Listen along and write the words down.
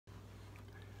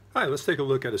Hi, let's take a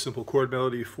look at a simple chord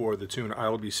melody for the tune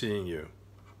I'll Be Seeing You.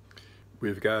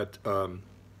 We've got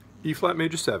E flat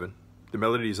major 7. The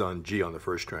melody is on G on the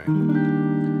first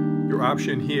string. Your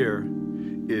option here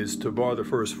is to bar the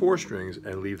first 4 strings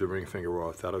and leave the ring finger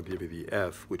off. That'll give you the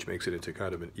F, which makes it into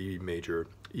kind of an E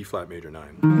flat major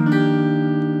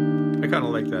 9. I kind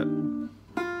of like that.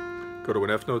 Go to an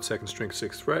F note, 2nd string,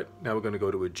 6th fret. Now we're going to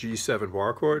go to a G7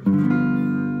 bar chord.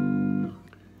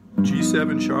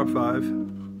 G7 sharp 5.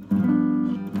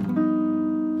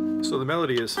 So the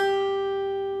melody is, so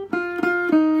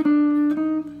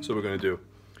we're going to do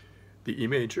the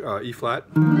E flat,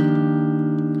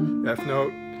 F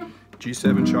note,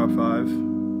 G7 sharp 5.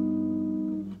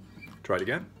 Try it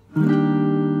again.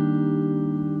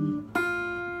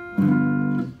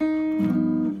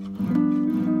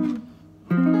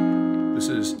 This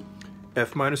is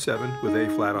F minor 7 with A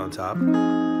flat on top.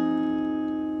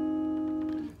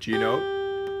 G note.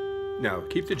 Now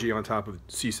keep the G on top of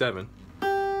C7.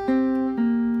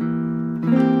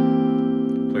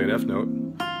 Play an F note,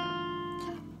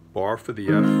 bar for the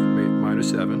F minor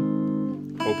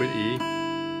 7, open E,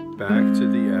 back to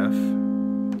the F,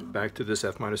 back to this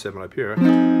F minor 7 up here,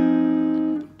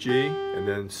 G, and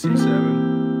then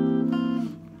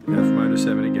C7, F minor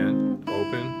 7 again,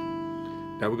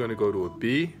 open. Now we're going to go to a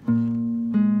B,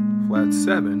 flat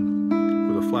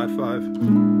 7 with a flat 5,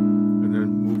 and then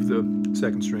move the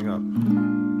 2nd string up.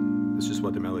 That's just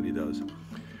what the melody does.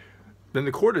 Then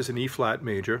the chord is an E flat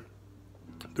major.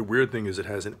 The weird thing is it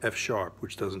has an F sharp,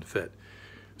 which doesn't fit.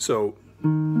 So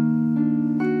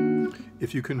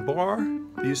if you can bar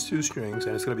these 2 strings,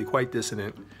 and it's going to be quite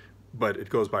dissonant, but it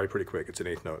goes by pretty quick. It's an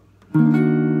 8th note.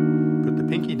 Put the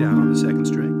pinky down on the 2nd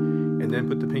string, and then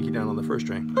put the pinky down on the 1st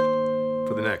string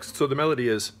for the next. So the melody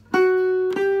is, but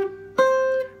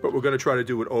we're going to try to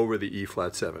do it over the E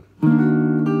flat 7.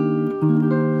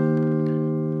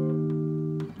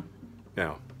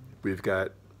 Now, we've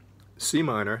got C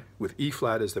minor with E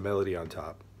flat as the melody on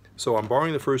top. So I'm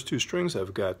borrowing the first 2 strings.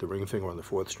 I've got the ring finger on the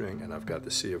 4th string, and I've got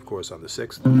the C, of course, on the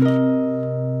 6th.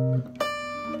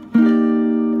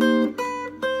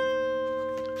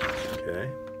 Okay.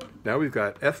 Now we've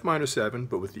got F minor 7,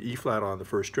 but with the E flat on the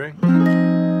 1st string.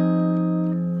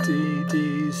 D,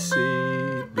 D, C,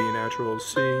 B natural,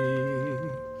 C.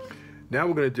 Now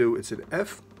we're going to do, it's an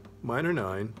F minor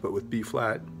 9, but with B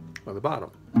flat on the bottom.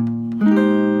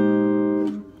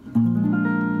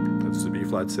 That's the B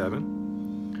flat 7.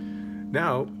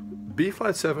 Now, B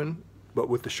flat 7, but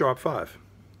with the sharp 5.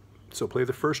 So play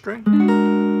the 1st string.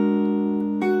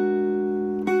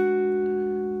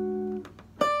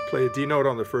 Play a D note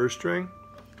on the 1st string.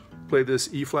 Play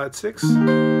this E flat 6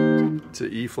 to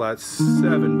E flat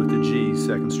 7 with the G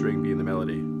 2nd string being the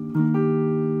melody.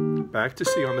 Back to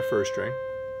C on the 1st string.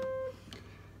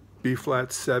 B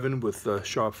flat 7 with the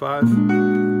sharp 5.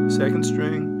 2nd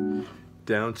string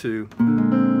down to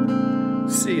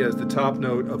C as the top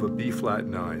note of a B flat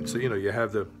 9. So you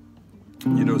have the,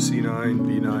 C9,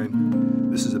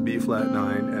 B9. This is a B flat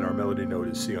 9, and our melody note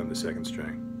is C on the 2nd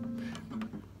string.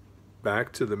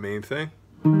 Back to the main thing.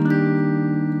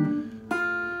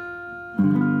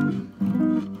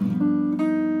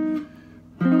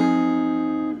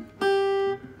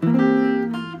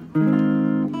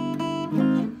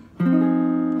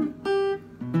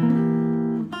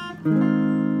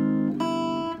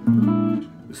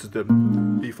 This is the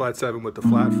B flat 7 with the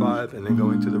flat 5, and then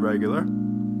going to the regular.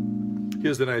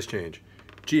 Here's the nice change.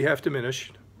 G half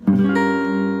diminished.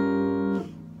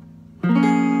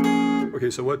 Okay,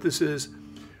 so what this is,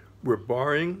 we're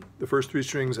barring the first 3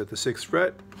 strings at the 6th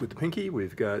fret with the pinky.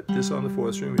 We've got this on the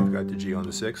 4th string. We've got the G on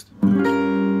the 6th.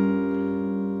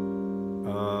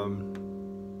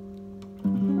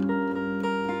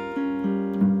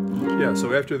 Yeah,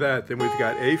 so after that, then we've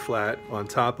got A flat on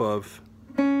top of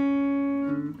G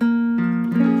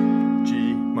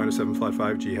minor 7 flat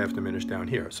 5, G half diminished down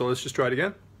here. So let's just try it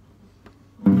again.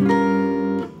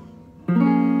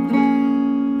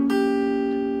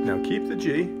 Now keep the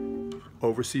G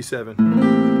over C7.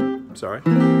 Sorry.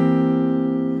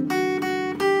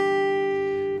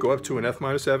 Go up to an F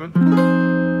minor 7.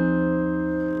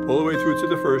 All the way through to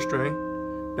the 1st string.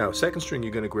 Now 2nd string,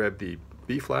 you're going to grab the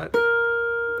B flat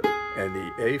and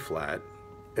the A flat,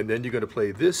 and then you're going to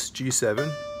play this G7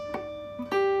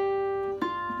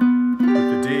 with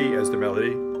the D as the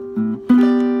melody.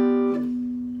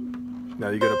 Now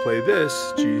you're going to play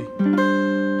this G.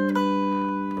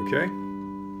 Okay.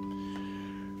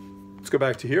 Let's go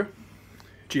back to here.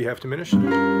 G half diminished.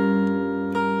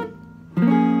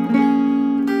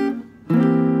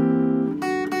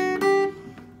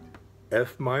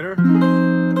 F minor,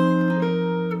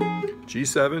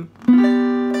 G7,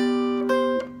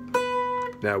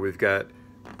 Now we've got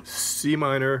C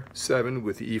minor 7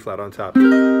 with the E flat on top to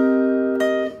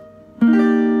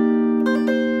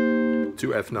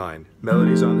F9.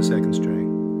 Melodies on the second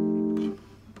string.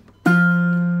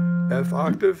 F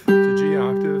octave to G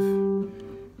octave,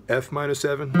 F minor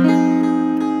 7.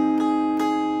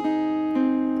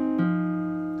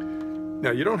 Now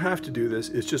you don't have to do this,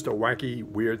 it's just a wacky,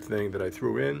 weird thing that I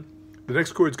threw in. The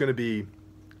next chord is going to be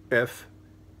F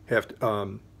half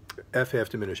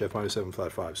diminished, F minor 7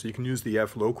 flat 5. So you can use the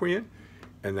F loquiant,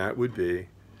 and that would be,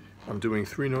 I'm doing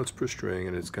 3 notes per string,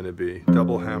 and it's going to be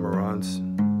double hammer-ons.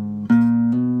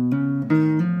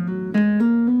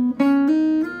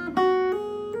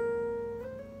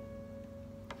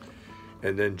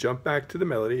 And then jump back to the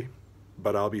melody,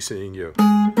 but I'll be singing you.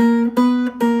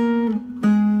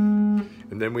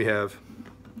 And then we have,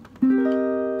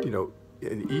 you know,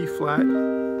 an E flat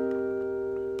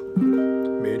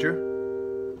major,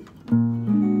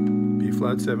 B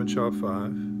flat 7 sharp 5,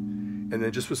 and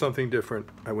then just for something different,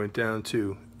 I went down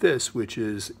to this, which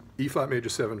is E flat major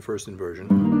 7 first inversion,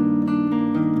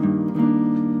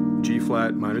 G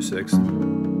flat minor 6,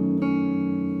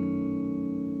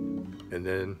 and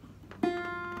then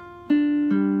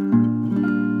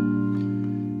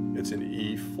it's an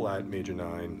E flat major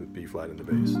 9 with B flat in the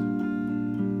bass.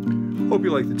 Hope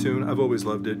you like the tune. I've always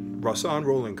loved it. Rahsaan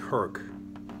Roland Kirk,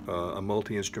 a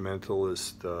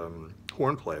multi-instrumentalist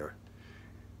horn player,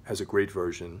 has a great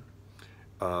version.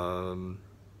 And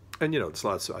you know, it's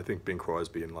lots, I think Bing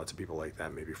Crosby and lots of people like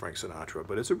that, maybe Frank Sinatra,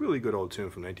 but it's a really good old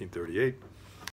tune from 1938.